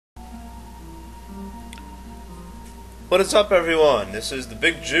What is up, everyone? This is the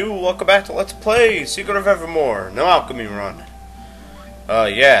Big Jew. Welcome back to Let's Play Secret of Evermore. No Alchemy run.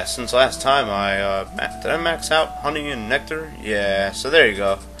 Yeah, since last time did I max out honey and nectar? Yeah, so there you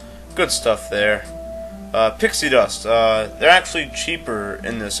go. Good stuff there. Pixie dust. They're actually cheaper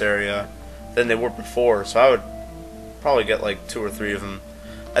in this area than they were before, so I would probably get like 2 or 3 of them.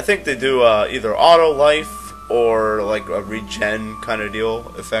 I think they do either auto life or like a regen kind of deal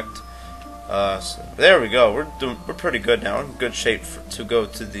effect. So there we go. We're pretty good now. We're in good shape to go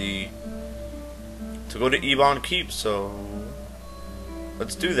to Ebon Keep. So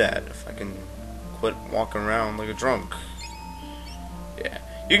let's do that. If I can quit walking around like a drunk. Yeah,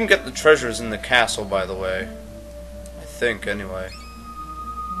 you can get the treasures in the castle, by the way. I think anyway.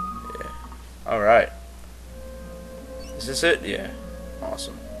 Yeah. All right. Is this it? Yeah.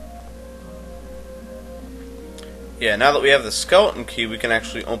 Awesome. Yeah, now that we have the skeleton key, we can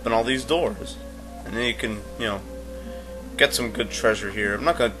actually open all these doors. And then you can, you know, get some good treasure here. I'm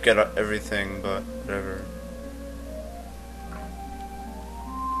not going to get everything, but whatever.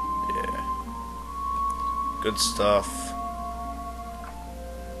 Yeah. Good stuff.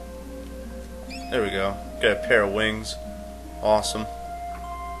 There we go. Get a pair of wings. Awesome.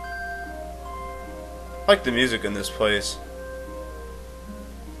 I like the music in this place.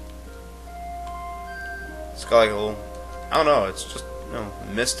 It's got like a little, I don't know, it's just, you know,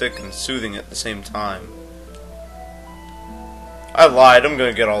 mystic and soothing at the same time. I lied, I'm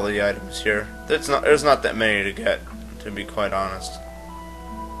gonna get all the items here. There's not that many to get, to be quite honest.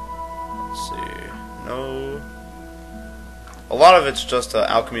 Let's see, no. A lot of it's just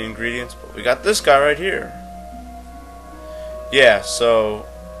alchemy ingredients, but we got this guy right here. Yeah, so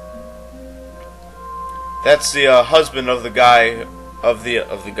that's the husband of the guy,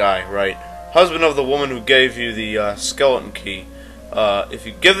 right? Husband of the woman who gave you the skeleton key. If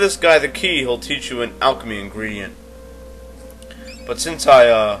you give this guy the key, he'll teach you an alchemy ingredient. But since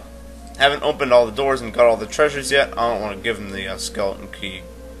I haven't opened all the doors and got all the treasures yet, I don't want to give him the skeleton key.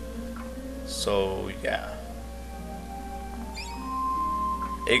 So yeah,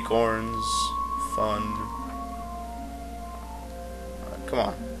 acorns, fun. Come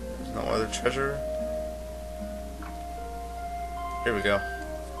on, there's no other treasure. Here we go.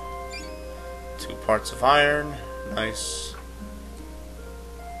 2 parts of iron. Nice.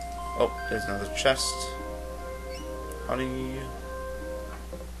 Oh, there's another chest. Honey.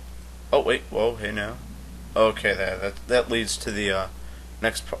 Oh wait, whoa, hey now. Okay, that leads to the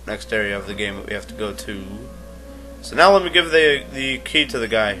next area of the game that we have to go to. So now let me give the key to the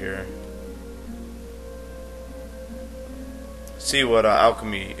guy here. See what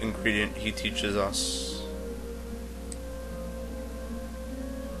alchemy ingredient he teaches us.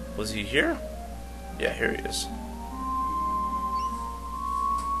 Was he here? Yeah, here he is.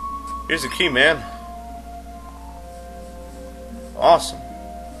 Here's the key, man. Awesome.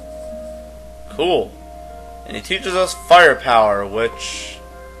 Cool. And he teaches us firepower, which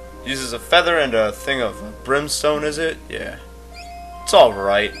uses a feather and a thing of brimstone, is it? Yeah. It's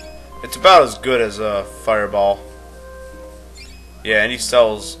alright. It's about as good as a fireball. Yeah, and he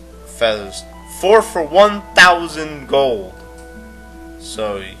sells feathers. 4 for 1,000 gold.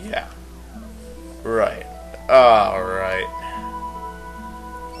 So, yeah. Right. Alright.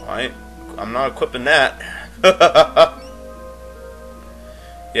 I'm not equipping that.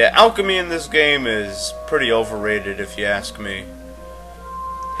 Yeah, alchemy in this game is pretty overrated if you ask me.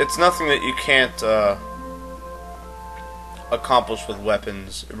 It's nothing that you can't accomplish with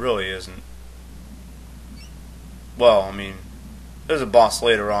weapons. It really isn't. Well, I mean, there's a boss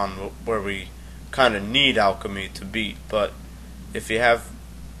later on where we kind of need alchemy to beat, but if you have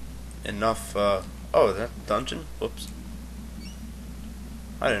enough, oh, that dungeon? Whoops.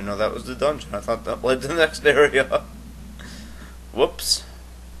 I didn't know that was the dungeon. I thought that led to the next area. Whoops.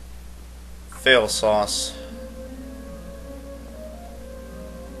 Fail sauce.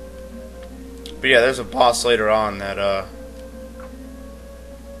 But yeah, there's a boss later on that,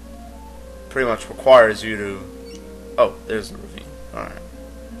 pretty much requires you to, oh, there's the ravine. Alright.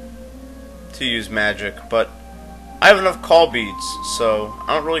 To use magic, but I have enough call beads, so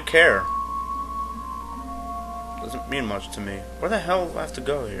I don't really care. Doesn't mean much to me. Where the hell do I have to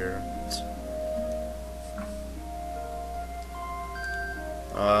go here?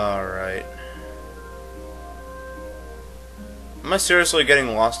 Alright. Am I seriously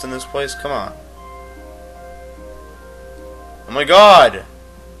getting lost in this place? Come on. Oh my god!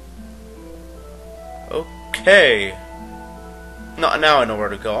 Okay. No, now I know where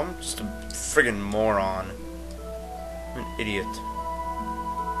to go. I'm just a friggin' moron. I'm an idiot.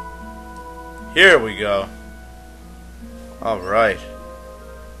 Here we go. Alright.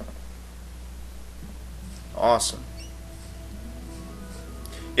 Awesome.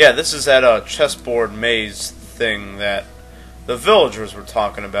 Yeah, this is that chessboard maze thing that the villagers were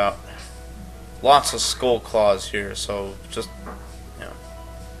talking about. Lots of skull claws here, so just, you know,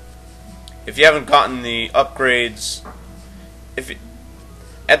 if you haven't gotten the upgrades, if you,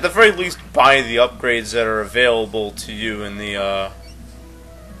 at the very least, buy the upgrades that are available to you in the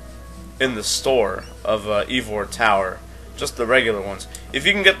store of Ivor Tower, just the regular ones. If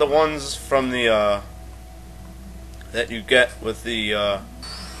you can get the ones from the that you get with the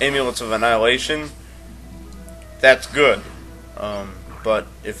Amulets of Annihilation, that's good. But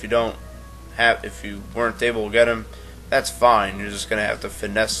if you don't have, if you weren't able to get them, that's fine. You're just gonna have to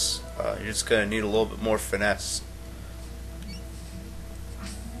finesse. You're just gonna need a little bit more finesse,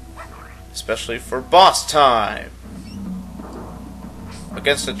 especially for boss time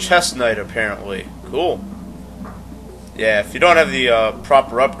against a chess knight. Apparently, cool. Yeah, if you don't have the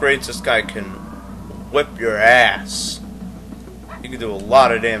proper upgrades, this guy can whip your ass. He can do a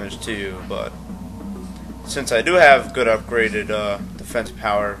lot of damage to you, but since I do have good upgraded defense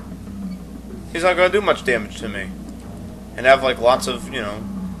power, he's not going to do much damage to me. And I have like lots of, you know,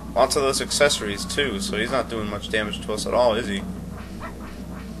 lots of those accessories too, so he's not doing much damage to us at all, is he?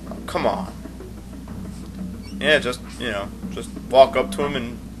 Oh, come on. Yeah, just, you know, just walk up to him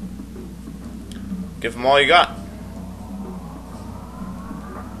and give him all you got.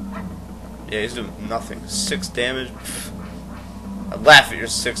 Yeah, he's doing nothing. 6 damage? Pfft. I laugh at your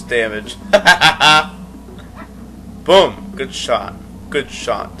 6 damage. Boom! Good shot. Good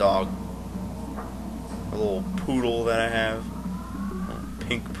shot, dog. A little poodle that I have. A little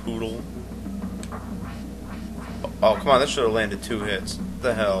pink poodle. Oh, come on, that should have landed 2 hits. What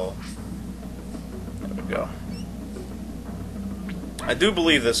the hell? There we go. I do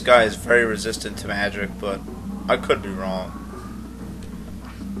believe this guy is very resistant to magic, but I could be wrong.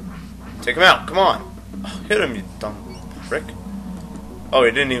 Take him out, come on! Oh, hit him, you dumb prick. Oh,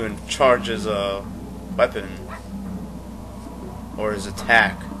 he didn't even charge his weapon. Or his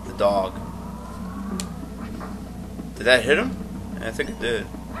attack, the dog. Did that hit him? I think it did.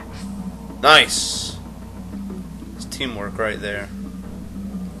 Nice! It's teamwork right there.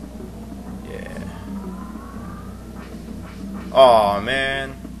 Yeah. Aw,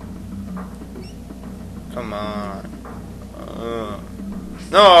 man. Come on.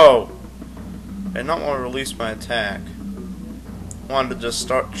 No! I did not want to release my attack. I wanted to just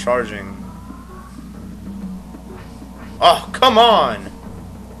start charging. Oh, come on!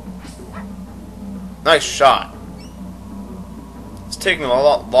 Nice shot. It's taking a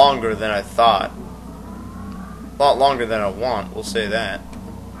lot longer than I thought. A lot longer than I want, we'll say that.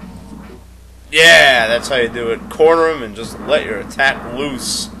 Yeah, that's how you do it. Corner him and just let your attack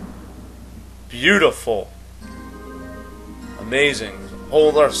loose. Beautiful. Amazing.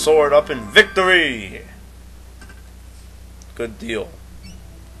 Hold our sword up in victory. Good deal.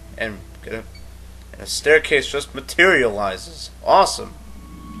 And a staircase just materializes. Awesome.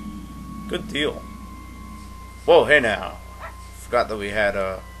 Good deal. Whoa, hey now. Forgot that we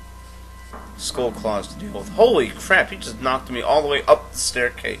had skull claws to deal with. Holy crap, he just knocked me all the way up the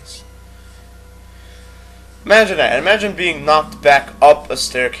staircase. Imagine that. Imagine being knocked back up a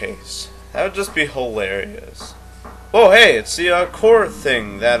staircase. That would just be hilarious. Whoa, hey, it's the core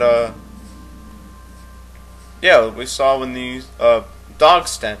thing that yeah, we saw when the dog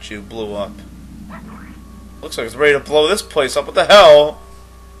statue blew up. Looks like it's ready to blow this place up. What the hell?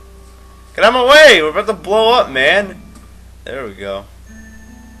 Get out of my way! We're about to blow up, man! There we go.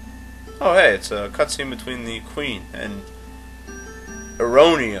 Oh, hey, it's a cutscene between the Queen and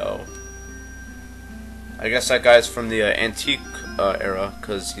Eronio. I guess that guy's from the antique era,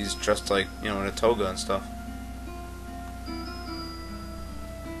 because he's dressed like, you know, in a toga and stuff.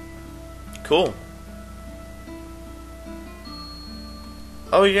 Cool.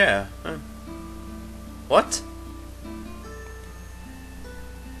 Oh, yeah. What?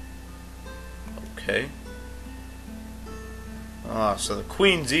 Okay. Ah, so the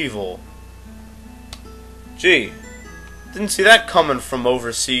Queen's evil. Gee, didn't see that coming from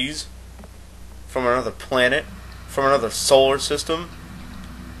overseas. From another planet. From another solar system.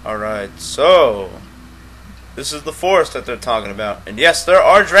 Alright, so this is the forest that they're talking about. And yes, there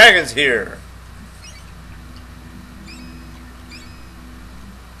are dragons here.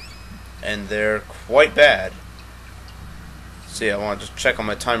 And they're quite bad. See, I want to just check on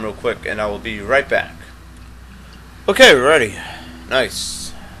my time real quick, and I will be right back. Okay, we're ready.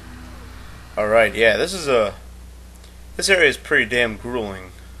 Nice. Alright, yeah, this area is pretty damn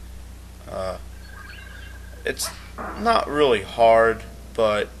grueling. It's not really hard,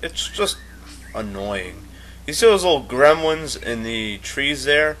 but it's just annoying. You see those little gremlins in the trees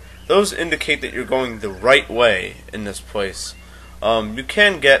there? Those indicate that you're going the right way in this place. You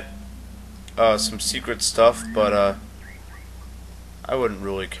can get some secret stuff, but I wouldn't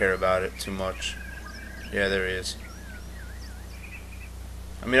really care about it too much. Yeah, there he is.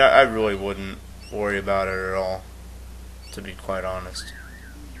 I mean, I really wouldn't worry about it at all, to be quite honest.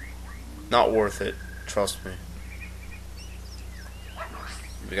 Not worth it, trust me.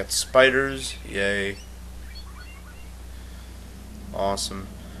 We got spiders, yay. Awesome.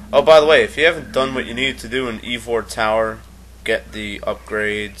 Oh, by the way, if you haven't done what you need to do in Evor Tower, get the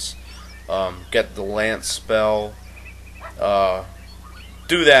upgrades, get the Lance spell,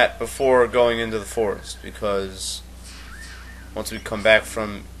 do that before going into the forest, because once we come back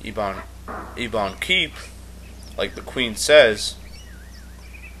from Ebon Keep, like the Queen says,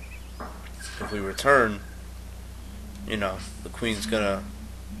 if we return, you know, the Queen's gonna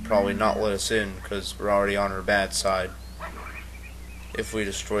probably not let us in because we're already on her bad side. If we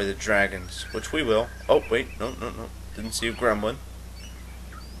destroy the dragons, which we will. Oh, wait, no. Didn't see a gremlin.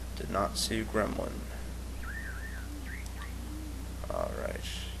 Did not see a gremlin. Alright,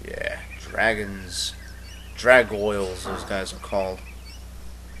 yeah. Dragons. Dragoils, those guys are called.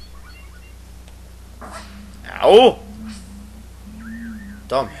 Ow!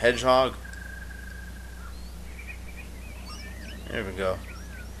 Dumb hedgehog. There we go.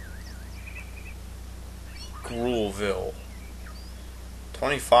 Gruelville.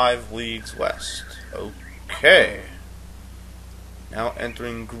 25 leagues west. Okay. Now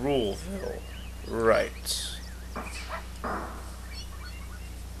entering Gruelville. Right.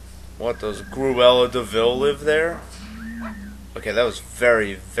 What, does Gruella de Ville live there? Okay, that was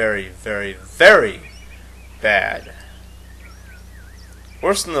very, very, very, very bad.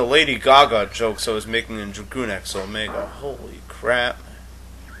 Worse than the Lady Gaga jokes I was making in Dragoon X Omega. Holy crap.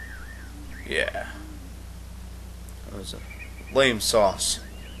 Yeah. That was a lame sauce.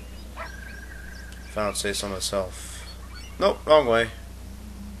 If I don't say so myself. Nope, wrong way.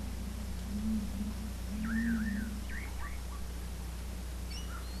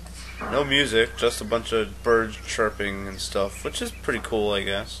 No music, just a bunch of birds chirping and stuff, which is pretty cool, I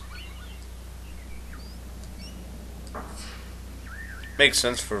guess. Makes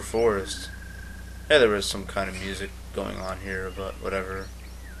sense for a forest. Yeah, there is some kind of music going on here, but whatever.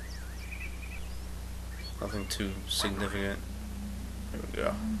 Nothing too significant. There we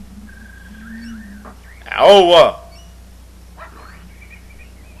go. Ow!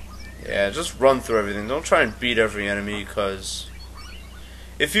 Yeah, just run through everything. Don't try and beat every enemy, because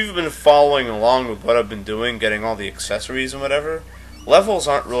if you've been following along with what I've been doing, getting all the accessories and whatever, levels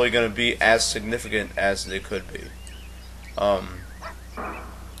aren't really going to be as significant as they could be.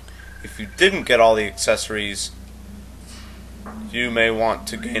 If you didn't get all the accessories, you may want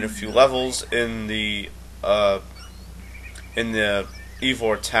to gain a few levels in the Evor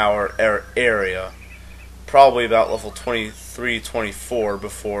Tower area, probably about level 23, 24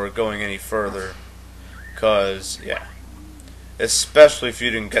 before going any further. Cause yeah, especially if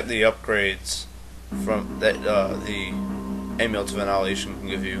you didn't get the upgrades from that the Amulet of Annihilation can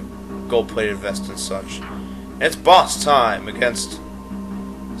give you, gold-plated vest and such. And it's boss time against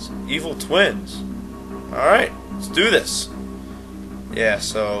evil twins. Alright, let's do this. Yeah,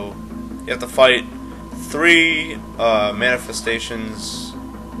 so you have to fight 3 manifestations,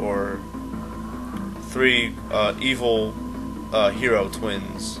 or 3 evil hero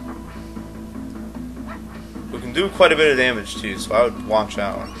twins who can do quite a bit of damage to you, so I would watch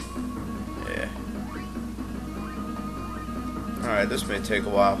out. Yeah. Alright, this may take a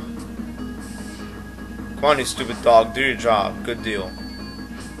while. Come on, you stupid dog, do your job. Good deal.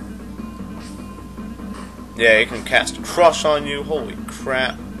 Yeah, he can cast Crush on you. Holy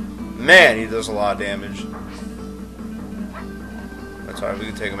crap. Man, he does a lot of damage. That's alright, we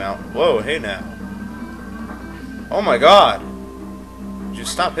can take him out. Whoa, hey now. Oh my god. Did you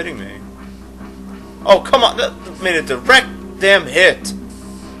stop hitting me? Oh, come on. That made a direct damn hit.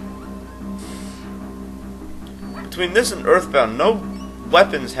 Between this and Earthbound, no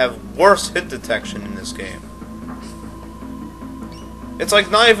weapons have worse hit detection in this game. It's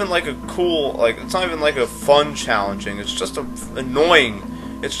like not even like a cool, like it's not even like a fun challenging. It's just annoying.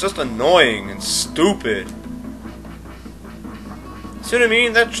 It's just annoying and stupid. See what I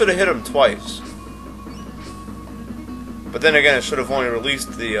mean? That should have hit him twice. But then again, it should have only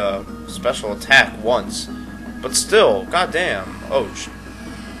released the special attack once. But still, goddamn. Oh,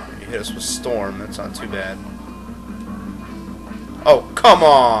 you hit us with Storm. That's not too bad. Oh, come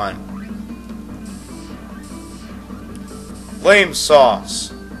on! Lame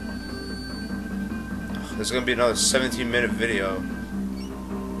sauce. There's gonna be another 17-minute video.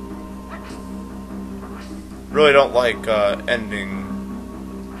 Really don't like ending.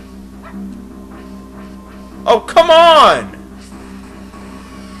 Oh, come on!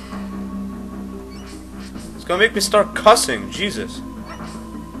 gonna make me start cussing. Jesus.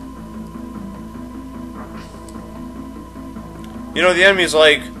 You know, the enemy's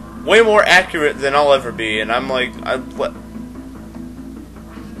like way more accurate than I'll ever be, and I'm like, what?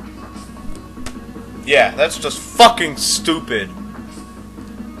 Yeah, that's just fucking stupid.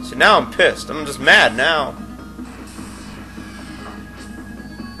 So now I'm pissed. I'm just mad now.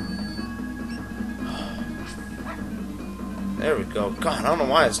 There we go. God, I don't know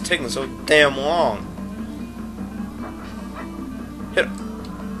why it's taking so damn long. Hit him.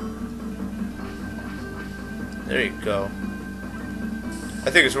 There you go.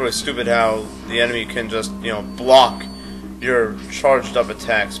 I think it's really stupid how the enemy can just, you know, block your charged up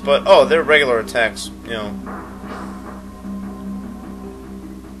attacks. But, oh, they're regular attacks, you know.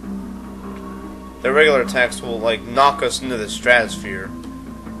 Their regular attacks will, like, knock us into the stratosphere.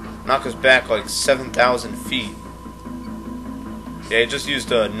 Knock us back, like, 7,000 feet. Yeah, he just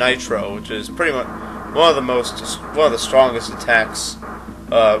used a nitro, which is pretty much one of the strongest attacks,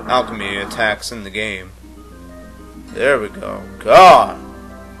 alchemy attacks in the game. There we go. God!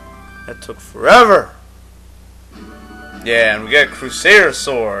 That took forever! Yeah, and we get a Crusader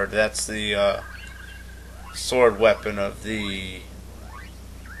Sword. That's the sword weapon of the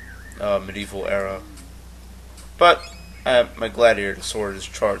medieval era. But my Gladiator Sword is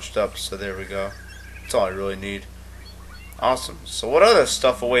charged up, so there we go. That's all I really need. Awesome. So what other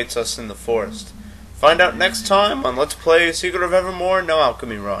stuff awaits us in the forest? Find out next time on Let's Play Secret of Evermore No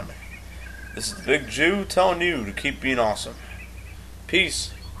Alchemy Run. This is the Big Jew telling you to keep being awesome.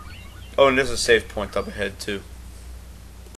 Peace. Oh, and there's a save point up ahead too.